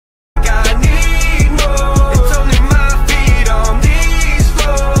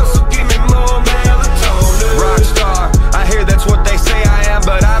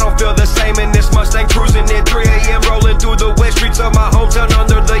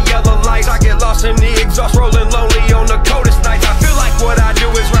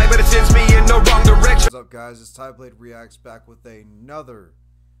Tyblade Reacts back with another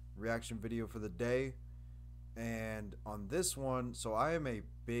reaction video for the day. And on this one, so I am a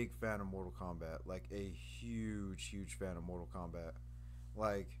big fan of Mortal Kombat, like a huge fan of Mortal Kombat.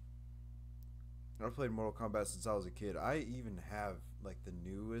 Like, I've played Mortal Kombat since I was a kid. I even have like the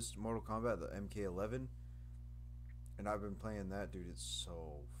newest Mortal Kombat, the MK11, and I've been playing that, dude. It's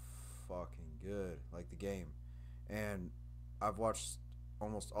so fucking good, like the game. And I've watched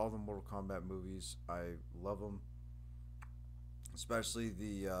almost all the Mortal Kombat movies. I love them, especially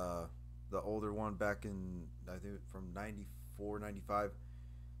the older one back in, I think, from 94, 95.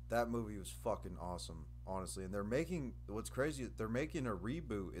 That movie was fucking awesome, honestly. And they're making, what's crazy, they're making a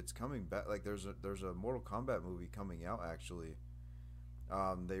reboot. It's coming back. Like there's a Mortal Kombat movie coming out, actually.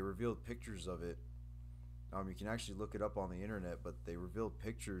 They revealed pictures of it. You can actually look it up on the internet, but they revealed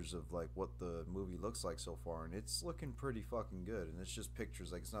pictures of like what the movie looks like so far, and it's looking pretty fucking good. And it's just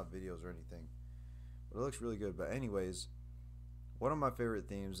pictures, like it's not videos or anything, but it looks really good. But anyways, one of my favorite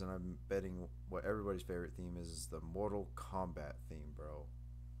themes, and I'm betting what everybody's favorite theme is the Mortal Kombat theme, bro.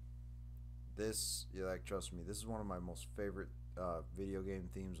 This, yeah, like, trust me, this is one of my most favorite video game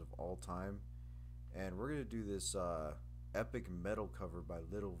themes of all time. And we're gonna do this epic metal cover by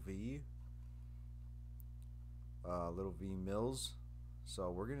Little V Mills. So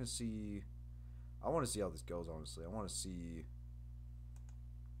we're gonna see, I want to see how this goes, honestly. I want to see,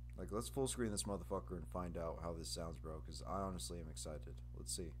 like, let's full screen this motherfucker and find out how this sounds, bro, because I honestly am excited.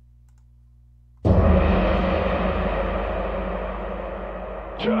 Let's see.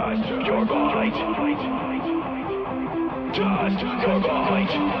 Just your bite. Just your bite. Just your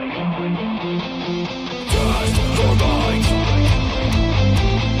bite.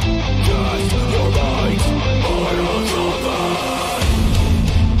 Just your bite. Mortal Kombat.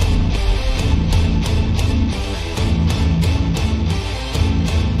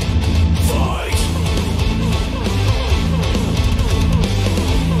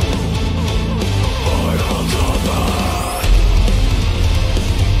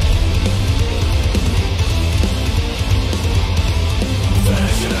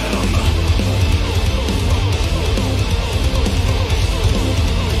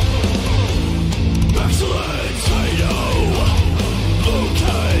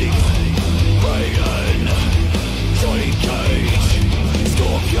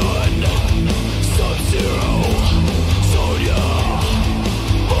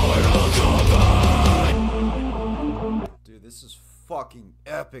 This is fucking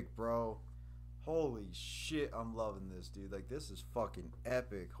epic, bro. Holy shit, I'm loving this, dude. Like, this is fucking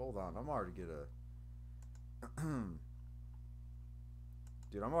epic. Hold on, I'm already gonna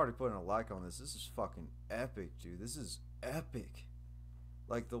dude, I'm already putting a like on this. This is fucking epic, dude. This is epic.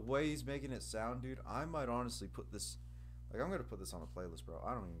 Like, the way he's making it sound, dude, I might honestly put this, like, I'm gonna put this on a playlist, bro.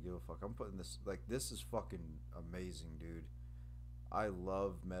 I don't even give a fuck. I'm putting this, like, this is fucking amazing, dude. I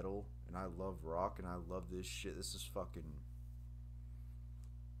love metal, and I love rock, and I love this shit. This is fucking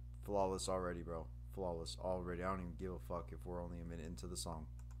flawless already, bro. Flawless already. I don't even give a fuck if we're only a minute into the song.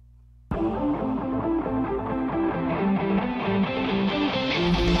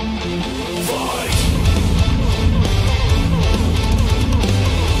 Fight!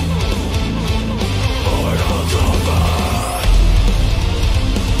 Mortal Kombat!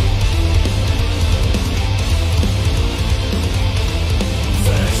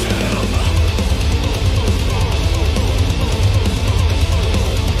 Finish him!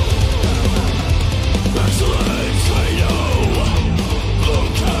 Excellence, Halo!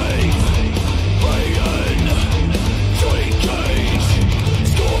 Luke Cage! Raiden! Johnny Cage!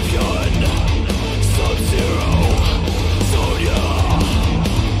 Scorpion! Sub-Zero! Sonya!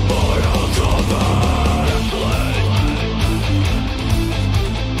 Mortal Kombat!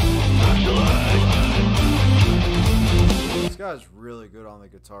 Excellent! This guy's really good on the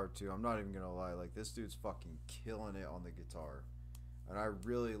guitar too. I'm not even gonna lie. Like, this dude's fucking killing it on the guitar, and I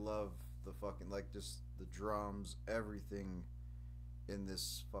really love the fucking, like, just the drums. Everything in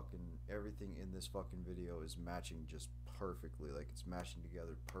this fucking video is matching just perfectly. Like, it's mashing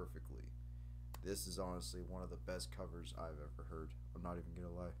together perfectly. This is honestly one of the best covers I've ever heard. I'm not even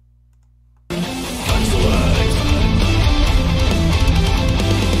gonna lie.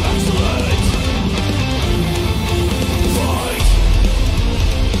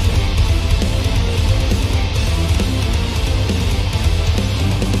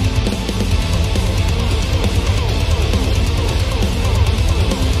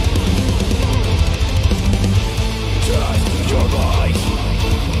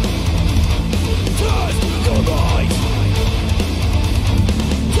 Just your bite.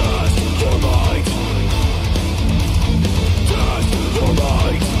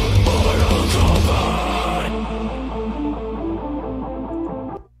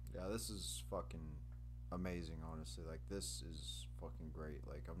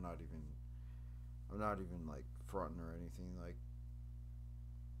 Like I'm not even like fronting or anything. Like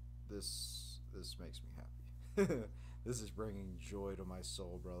this makes me happy. This is bringing joy to my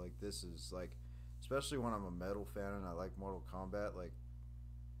soul, bro. Like this is like, especially when I'm a metal fan and I like Mortal Kombat, like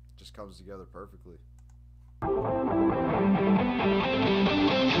just comes together perfectly.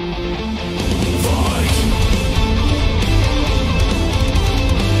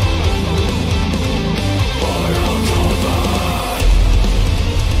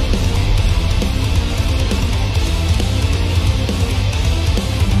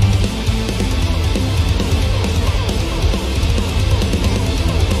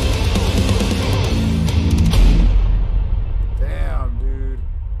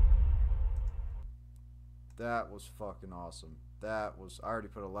 That was fucking awesome. That was, I already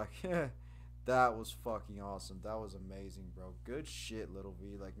put a like. That was fucking awesome. That was amazing, bro. Good shit, Little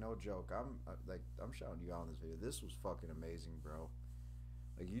V. Like no joke. I'm shouting you out in this video. This was fucking amazing, bro.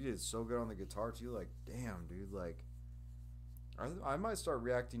 Like you did so good on the guitar too. Like damn, dude. Like I might start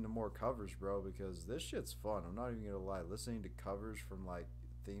reacting to more covers, bro, because this shit's fun. I'm not even gonna lie. Listening to covers from like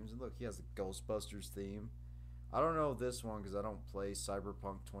themes, and look, he has the Ghostbusters theme. I don't know this one because I don't play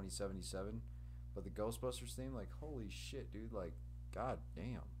Cyberpunk 2077. But the Ghostbusters theme, like, holy shit, dude. Like, god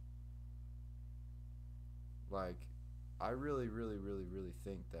damn. Like, I really, really, really, really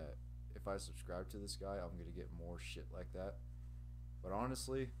think that if I subscribe to this guy, I'm going to get more shit like that. But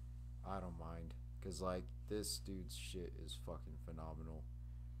honestly, I don't mind. Because, like, this dude's shit is fucking phenomenal.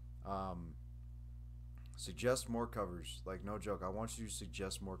 Suggest more covers. Like, no joke. I want you to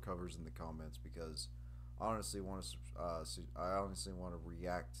suggest more covers in the comments because I honestly want to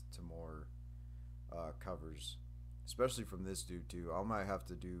react to more covers, especially from this dude too. I might have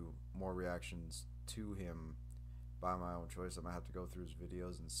to do more reactions to him by my own choice. I might have to go through his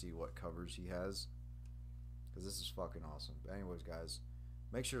videos and see what covers he has, because this is fucking awesome. But anyways, guys,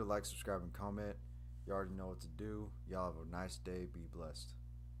 make sure to like, subscribe, and comment. You already know what to do. Y'all have a nice day. Be blessed.